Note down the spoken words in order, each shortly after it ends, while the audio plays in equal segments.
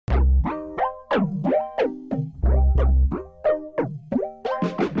Welcome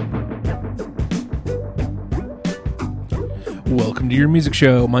to your music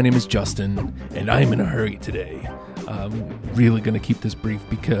show. My name is Justin, and I'm in a hurry today. I'm really going to keep this brief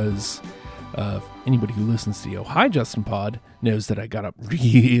because anybody who listens to the Oh Hi Justin pod knows that I got up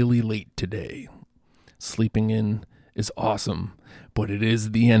really late today. Sleeping in is awesome, but it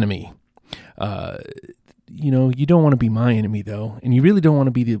is the enemy. You don't want to be my enemy, though, and you really don't want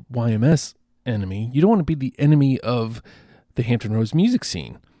to be the YMS enemy. You don't want to be the enemy of the Hampton Roads music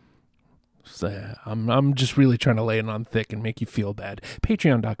scene. So I'm just really trying to lay it on thick and make you feel bad.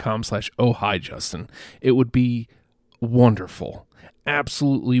 Patreon.com/ohhijustin. It would be wonderful,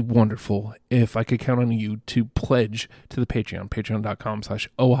 absolutely wonderful, if I could count on you to pledge to the Patreon.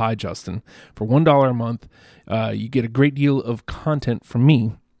 Patreon.com/ohhijustin. For $1 a month, you get a great deal of content from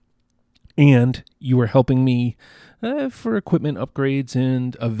me, and you are helping me for equipment upgrades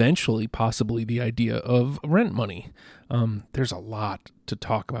and eventually possibly the idea of rent money. There's a lot to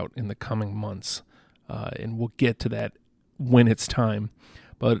talk about in the coming months, and we'll get to that when it's time.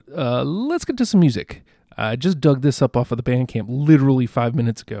 But let's get to some music. I just dug this up off of the Bandcamp literally 5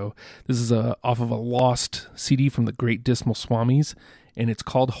 minutes ago. This is off of a lost CD from the Great Dismal Swamis, and it's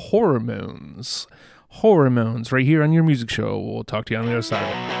called Hormones. Hormones, right here on your music show. We'll talk to you on the other side of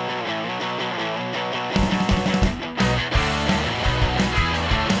it.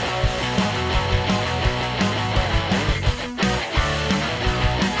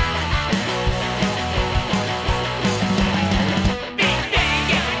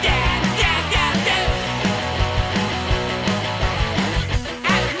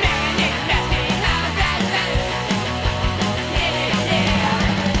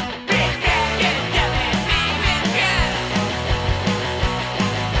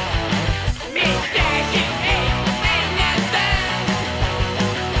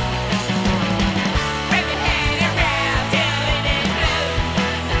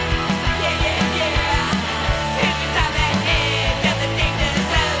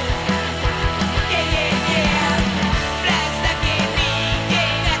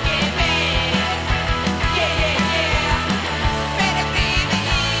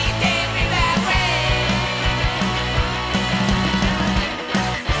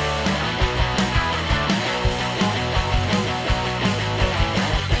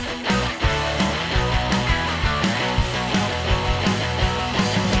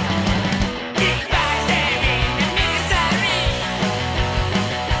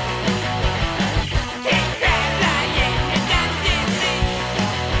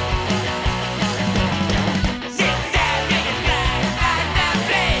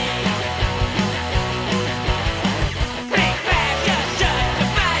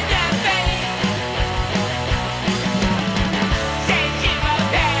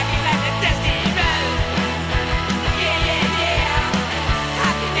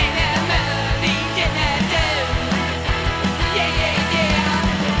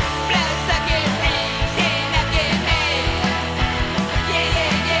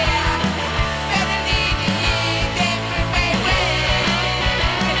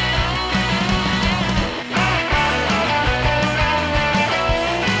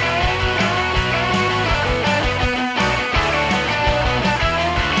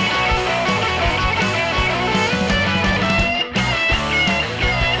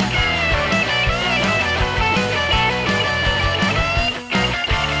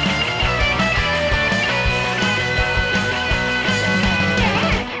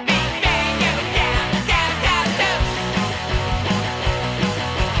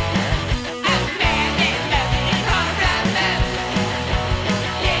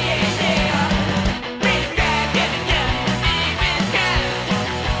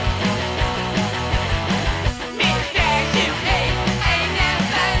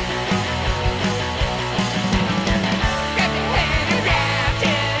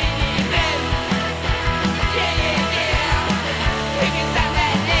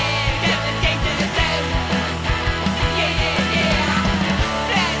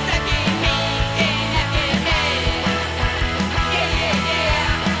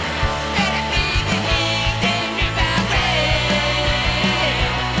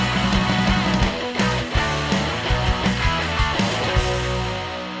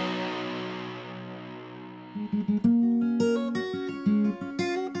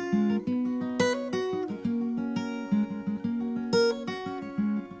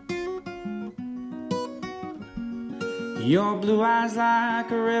 Your blue eyes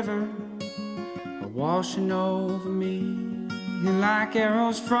like a river are washing over me, and like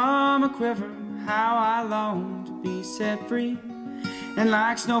arrows from a quiver, how I long to be set free. And And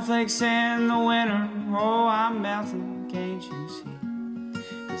like snowflakes in the winter, oh, I'm melting, can't you see?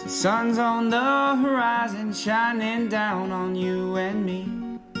 'Cause the sun's on the horizon, shining down on you and me.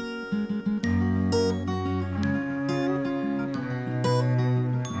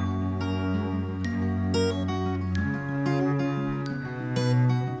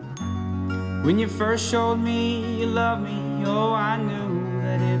 When you first showed me you loved me, oh, I knew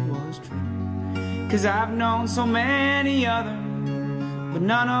that it was true. 'Cause I've known so many others, but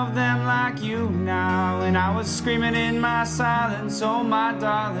none of them like you now. And I was screaming in my silence, oh my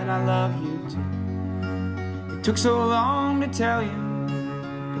darling, I love you too. It took so long to tell you,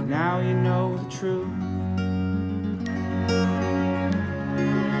 but now you know the truth.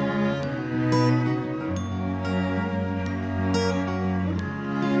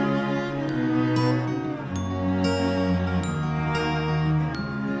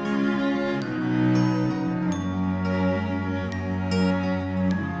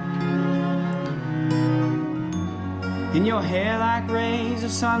 In your hair like rays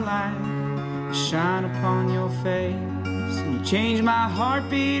of sunlight shine upon your face, and you change my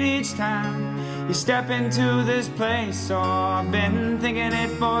heartbeat each time you step into this place. Oh, I've been thinking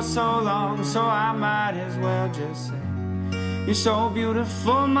it for so long, so I might as well just say you're so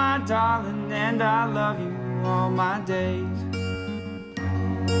beautiful, my darling, and I love you all my days.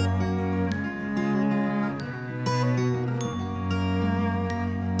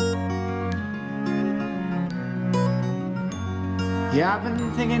 Yeah, I've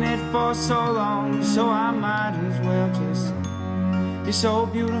been thinking it for so long, so I might as well just say you're so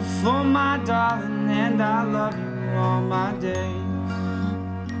beautiful, my darling, and I love you all my days.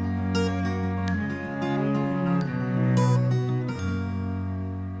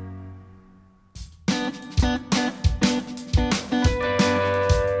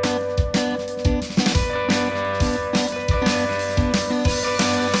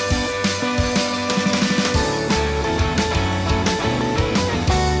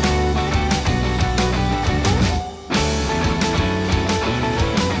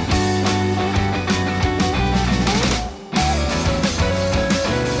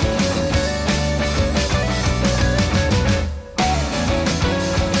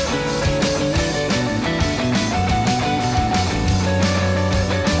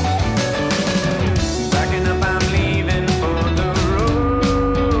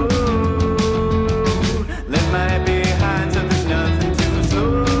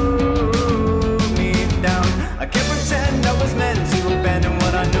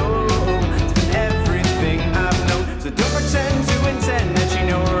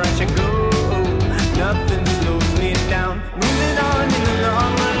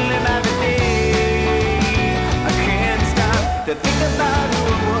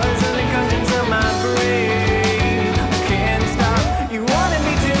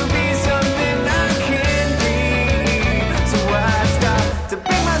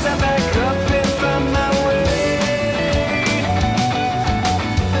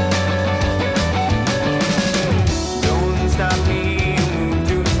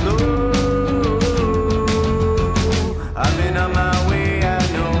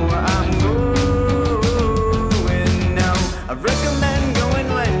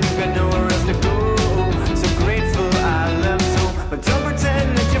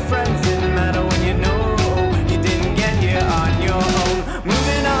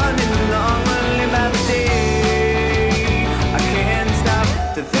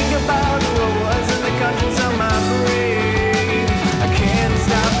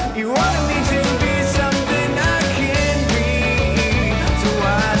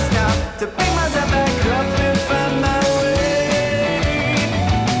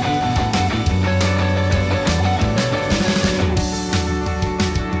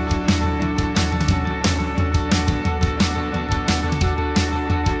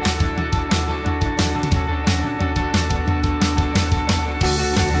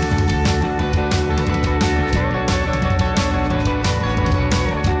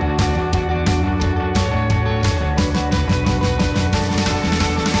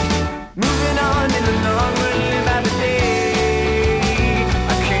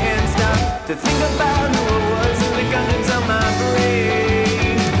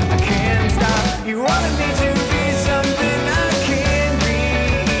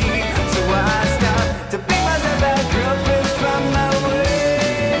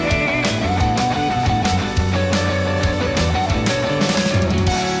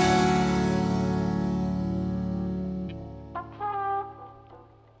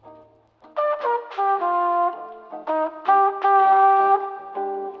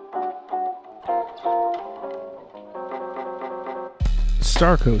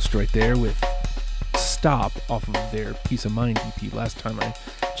 Star Coast right there with Stop off of their Peace of Mind EP. Last time I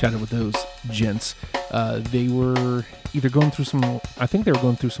chatted with those gents, they were either going through some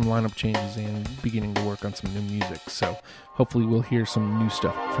lineup changes and beginning to work on some new music. So hopefully we'll hear some new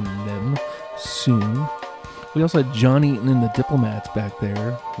stuff from them soon. We also had Johnny and the Diplomats back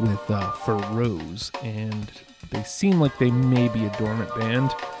there with For Rose, and they seem like they may be a dormant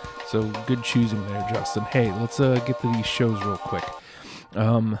band. So good choosing there, Justin. Hey, let's get to these shows real quick.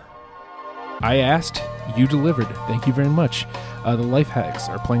 I asked, you delivered. Thank you very much. The Life Hacks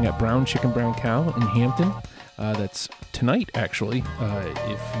are playing at Brown Chicken Brown Cow in Hampton. That's tonight, actually.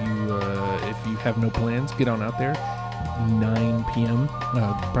 If you have no plans, get on out there. 9 p.m.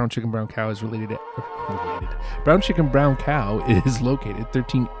 Brown Chicken Brown Cow is related. Brown Chicken Brown Cow is located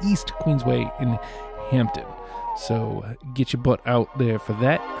 13 East Queensway in Hampton. So get your butt out there for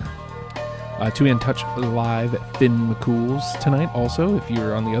that. Two Hand Touch live at Finn McCool's tonight. Also, if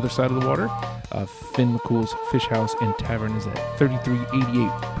you're on the other side of the water, Finn McCool's Fish House and Tavern is at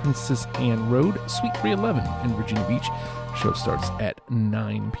 3388 Princess Anne Road, Suite 311 in Virginia Beach. Show starts at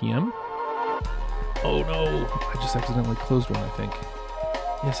 9 p.m. Oh no, I just accidentally closed one, I think.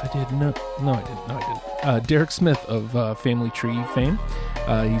 Yes, I did. No, I didn't. Derek Smith of Family Tree fame.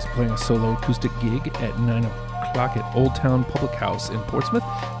 He's playing a solo acoustic gig at 9 o'clock at Old Town Public House in Portsmouth,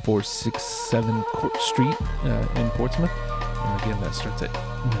 467 Court Street in Portsmouth. And again, that starts at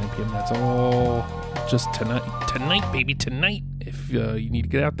 9 p.m. That's all just tonight. Tonight, baby, tonight, if you need to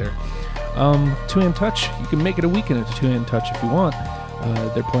get out there. Two Hand Touch, you can make it a weekend at Two Hand Touch if you want.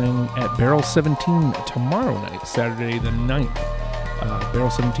 They're playing at Barrel 17 tomorrow night, Saturday the 9th. Barrel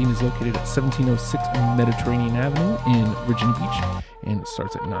 17 is located at 1706 Mediterranean Avenue in Virginia Beach, and it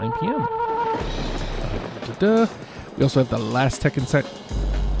starts at 9 p.m. We also have the last 10 seconds.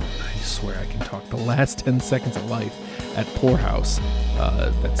 I swear I can talk. The last 10 seconds of life at Poorhouse.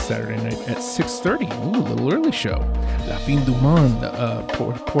 That's Saturday night at 6:30. Ooh, a little early show. La Fin du Monde,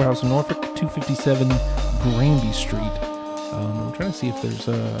 Poorhouse in Norfolk, 257 Granby Street. I'm trying to see if there's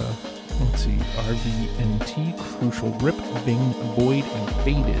let's see, RVNT, Crucial Rip, Ving, Void, and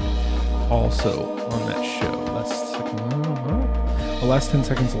Faded also on that show. The last 10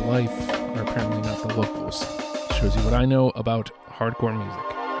 seconds of life are apparently not the locals. Shows you what I know about hardcore music.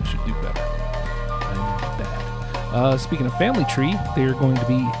 I should do better. I'm bad. Speaking of Family Tree, they're going to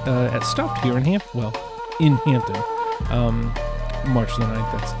be at Stuffed here in Hampton. March the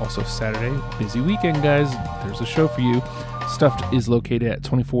 9th, that's also Saturday. Busy weekend, guys. There's a show for you. Stuffed is located at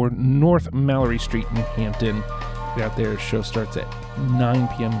 24 North Mallory Street in Hampton. Get out there. Show starts at 9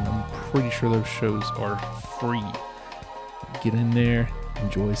 p.m. and I'm pretty sure those shows are free. Get in there,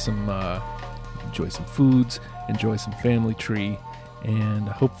 enjoy some foods, enjoy some Family Tree, and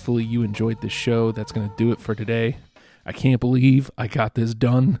hopefully you enjoyed this show. That's going to do it for today. I can't believe I got this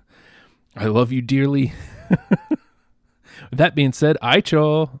done. I love you dearly. With that being said,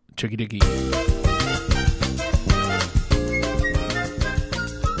 Aicho, Chuggy Diggy.